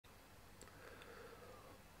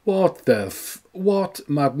What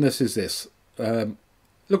madness is this?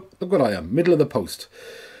 Look what I am, middle of the post.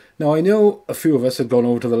 Now, I know a few of us had gone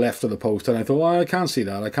over to the left of the post, and I thought, well, I can't see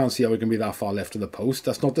that. I can't see how we can be that far left of the post.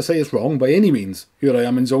 That's not to say it's wrong by any means. Here I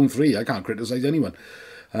am in zone 3. I can't criticise anyone.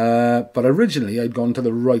 But originally, I'd gone to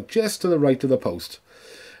the right, just to the right of the post.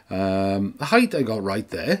 The height I got right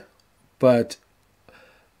there, but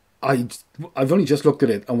I've only just looked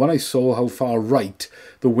at it, and when I saw how far right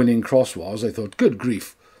the winning cross was, I thought, good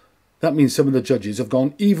grief. That means some of the judges have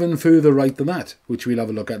gone even further right than that, which we'll have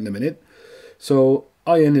a look at in a minute. So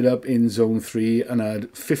I ended up in zone 3 and I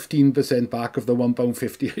had 15% back of the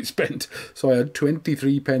 £1.50 I spent. So I had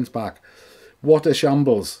 23 pence back. What a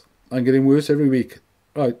shambles. I'm getting worse every week.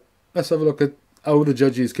 Right, let's have a look at how the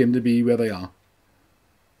judges came to be where they are.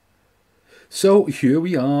 So here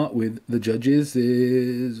we are with the judges.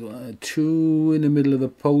 There's 2 in the middle of the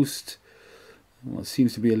post. Well, it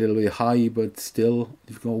seems to be a little bit high, but still,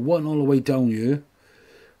 you've got 1 all the way down here.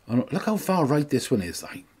 And look how far right this one is.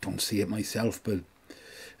 I don't see it myself, but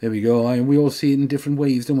there we go. And we all see it in different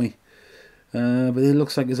ways, don't we? But it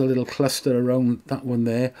looks like there's a little cluster around that one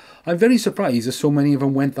there. I'm very surprised that so many of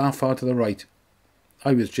them went that far to the right.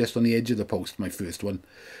 I was just on the edge of the post, my first one.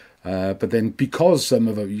 But then because some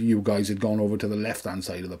of you guys had gone over to the left-hand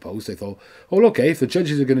side of the post, I thought, oh, okay, if the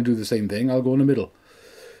judges are going to do the same thing, I'll go in the middle.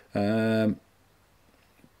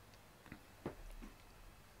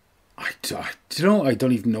 I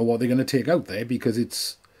don't even know what they're going to take out there,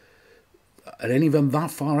 because are any of them that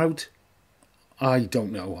far out? I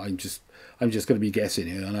don't know. I'm just going to be guessing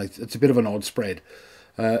here, and it's a bit of an odd spread.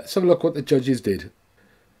 Let's have a look what the judges did.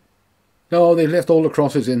 No, they left all the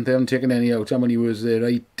crosses in. They haven't taken any out. How many was there?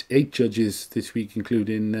 Eight judges this week,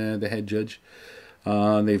 including the head judge.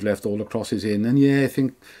 And they've left all the crosses in. And yeah, I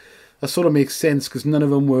think that sort of makes sense, because none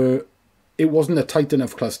of them were... It wasn't a tight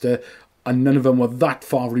enough cluster, and none of them were that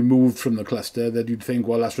far removed from the cluster that you'd think,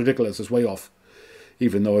 well, that's ridiculous, it's way off.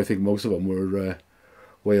 Even though I think most of them were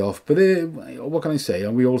way off. But what can I say?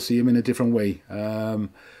 And we all see them in a different way.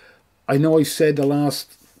 I know I said the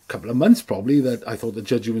last couple of months probably that I thought the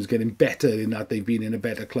judging was getting better, in that they've been in a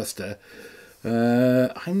better cluster.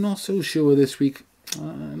 I'm not so sure this week.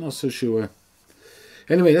 I'm not so sure.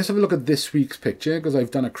 Anyway, let's have a look at this week's picture, because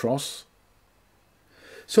I've done a cross.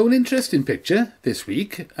 So an interesting picture this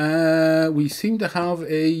week. We seem to have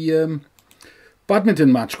a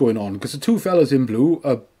badminton match going on, because the two fellas in blue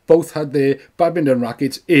both had their badminton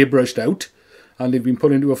rackets airbrushed out, and they've been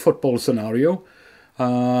put into a football scenario.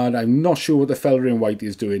 And I'm not sure what the fella in white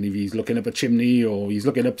is doing, if he's looking up a chimney or he's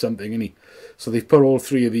looking up something, isn't he? So they've put all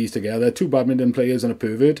 3 of these together, 2 badminton players and a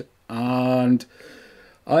pervert. And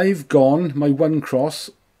I've gone, my one cross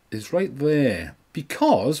is right there,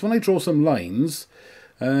 because when I draw some lines,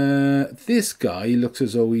 this guy looks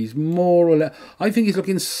as though he's more or less... I think he's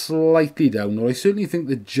looking slightly down, or I certainly think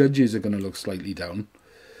the judges are going to look slightly down.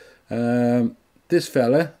 This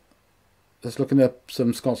fella... that's looking up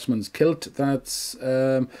some Scotsman's kilt. That's,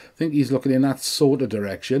 I think he's looking in that sort of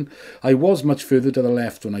direction. I was much further to the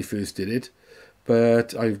left when I first did it,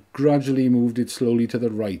 but I've gradually moved it slowly to the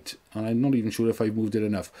right, and I'm not even sure if I've moved it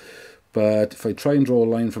enough. But if I try and draw a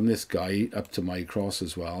line from this guy up to my cross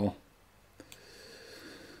as well,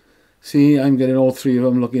 see, I'm getting all 3 of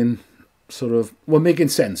them looking sort of, well, making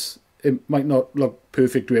sense. It might not look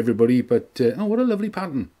perfect to everybody, but, oh, what a lovely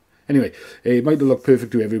pattern. Anyway, it might not look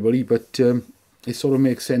perfect to everybody, but it sort of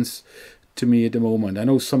makes sense to me at the moment. I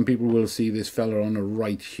know some people will see this fella on the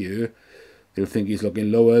right here. They'll think he's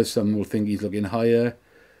looking lower. Some will think he's looking higher.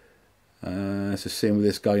 It's the same with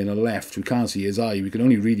this guy on the left. We can't see his eye. We can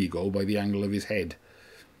only really go by the angle of his head.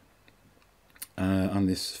 And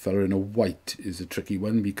this fella in a white is a tricky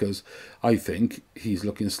one, because I think he's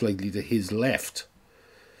looking slightly to his left.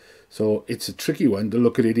 So it's a tricky one to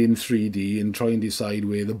look at it in 3D and try and decide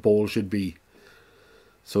where the ball should be.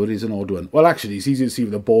 So it is an odd one. Well, actually, it's easy to see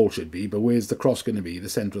where the ball should be, but where's the cross going to be? The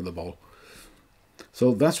centre of the ball.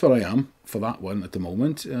 So that's where I am for that one at the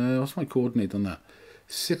moment. What's my coordinate on that?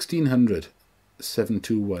 1600,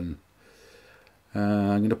 721.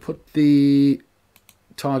 I'm going to put the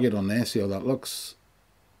target on there, see how that looks.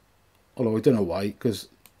 Although I don't know why, because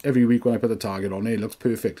every week when I put the target on there, it looks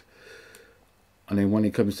perfect. And then when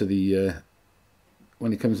it comes to the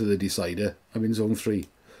decider, I'm in zone 3.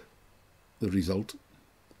 The result.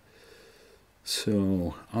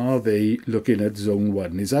 So, are they looking at zone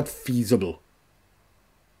 1? Is that feasible?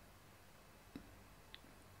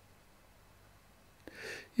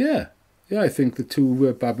 Yeah, I think the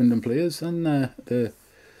 2 badminton players and the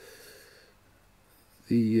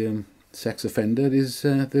sex offender is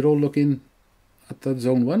they're all looking at that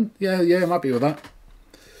zone 1. Yeah, I'm happy with that.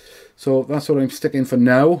 So that's what I'm sticking for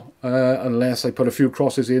now, unless I put a few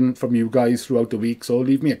crosses in from you guys throughout the week. So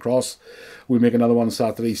leave me a cross. We'll make another one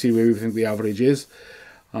Saturday, see where we think the average is.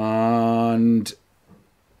 And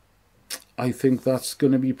I think that's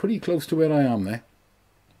going to be pretty close to where I am there.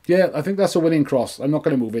 Yeah, I think that's a winning cross. I'm not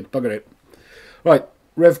going to move it. Bugger it. Right,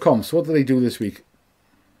 Revcomps, what did they do this week?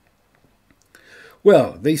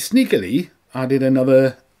 Well, they sneakily added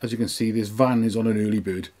another, as you can see, this van is on an early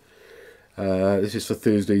bird. This is for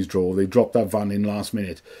Thursday's draw. They dropped that van in last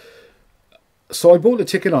minute. So I bought a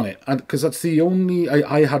ticket on it, and because that's the only...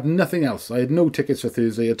 I had nothing else. I had no tickets for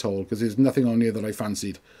Thursday at all, because there's nothing on here that I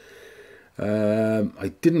fancied.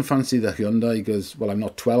 I didn't fancy the Hyundai, because, well, I'm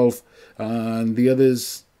not 12, and the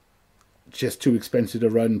others, just too expensive to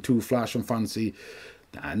run, too flash and fancy.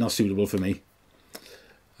 Nah, not suitable for me.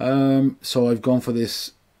 So I've gone for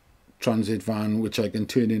this transit van, which I can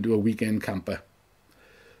turn into a weekend camper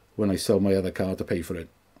when I sell my other car to pay for it.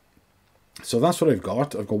 So that's what I've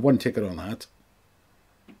got. I've got one ticket on that.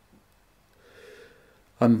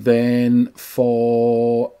 And then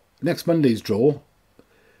for next Monday's draw,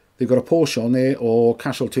 they've got a Porsche on there or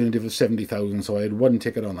cash alternative of 70,000. So I had one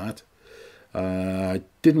ticket on that.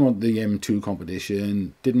 Didn't want the M2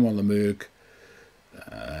 competition. Didn't want the Merc.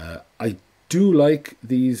 I do like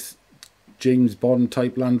these James Bond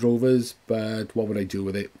type Land Rovers, but what would I do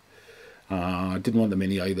with it? I didn't want the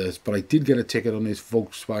Mini either, but I did get a ticket on this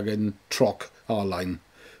Volkswagen Troc R-Line,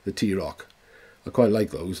 the T-Roc. I quite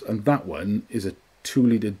like those, and that one is a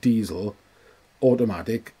 2-litre diesel,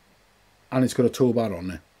 automatic, and it's got a tow bar on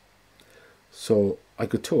there. So I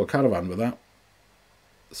could tow a caravan with that.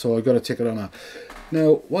 So I got a ticket on that.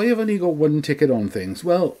 Now, why have I only got one ticket on things?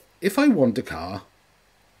 Well, if I want a car,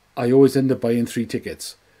 I always end up buying 3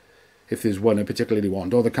 tickets, if there's one I particularly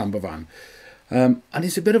want, or the camper van. And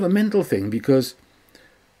it's a bit of a mental thing, because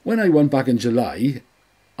when I won back in July,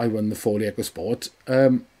 I won the Ford EcoSport,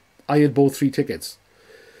 I had bought 3 tickets.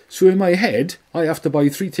 So in my head, I have to buy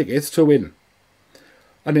 3 tickets to win.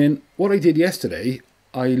 And then what I did yesterday,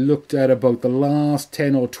 I looked at about the last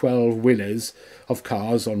 10 or 12 winners of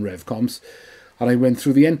cars on Revcomps, and I went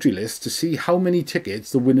through the entry list to see how many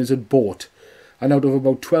tickets the winners had bought. And out of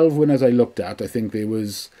about 12 winners I looked at, I think there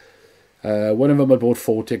was... one of them had bought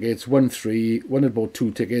 4 tickets, one 3, one had bought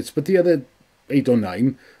 2 tickets, but the other 8 or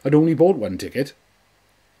 9 had only bought 1 ticket.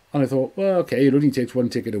 And I thought, well, okay, it only takes 1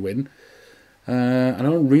 ticket to win. And I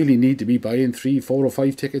don't really need to be buying 3, 4 or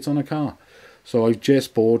 5 tickets on a car. So I've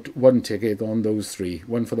just bought 1 ticket on those 3.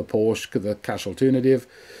 One for the Porsche, the cash alternative,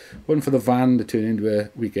 one for the van to turn into a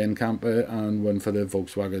weekend camper, and one for the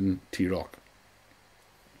Volkswagen T-Roc.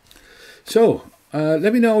 So...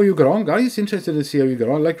 let me know how you got on, guys. Interested to see how you got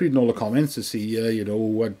on. I like reading all the comments to see, you know,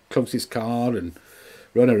 what closest car and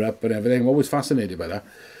runner-up and everything. I'm always fascinated by that.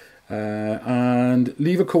 And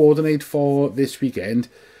leave a coordinate for this weekend,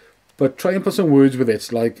 but try and put some words with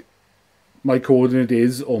it, like my coordinate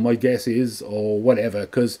is, or my guess is, or whatever,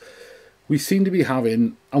 because we seem to be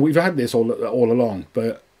having, and we've had this all along,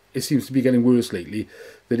 but it seems to be getting worse lately,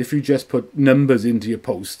 that if you just put numbers into your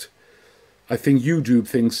post, I think YouTube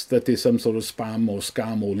thinks that there's some sort of spam or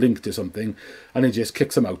scam or link to something, and it just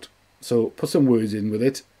kicks them out. So put some words in with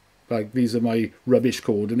it, like these are my rubbish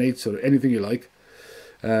coordinates or anything you like,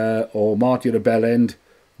 or mark your bell end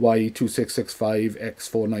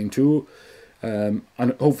Y2665X492, and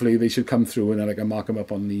hopefully they should come through, and then I can mark them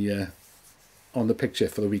up on the picture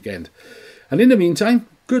for the weekend. And in the meantime,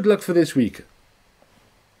 good luck for this week.